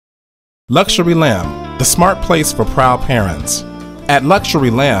Luxury Lamb, the smart place for proud parents. At Luxury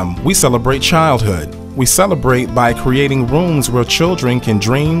Lamb, we celebrate childhood. We celebrate by creating rooms where children can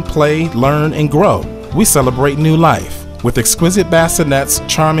dream, play, learn, and grow. We celebrate new life with exquisite bassinets,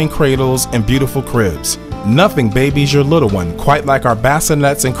 charming cradles, and beautiful cribs. Nothing babies your little one quite like our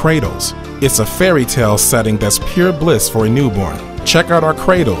bassinets and cradles. It's a fairy tale setting that's pure bliss for a newborn. Check out our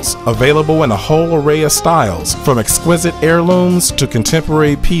cradles, available in a whole array of styles, from exquisite heirlooms to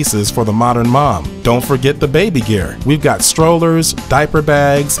contemporary pieces for the modern mom. Don't forget the baby gear. We've got strollers, diaper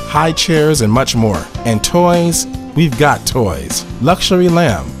bags, high chairs, and much more. And toys, we've got toys. Luxury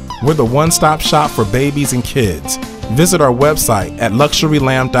Lamb, we're the one-stop shop for babies and kids. Visit our website at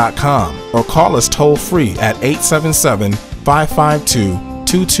luxurylamb.com or call us toll-free at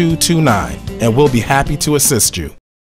 877-552-2229, and we'll be happy to assist you.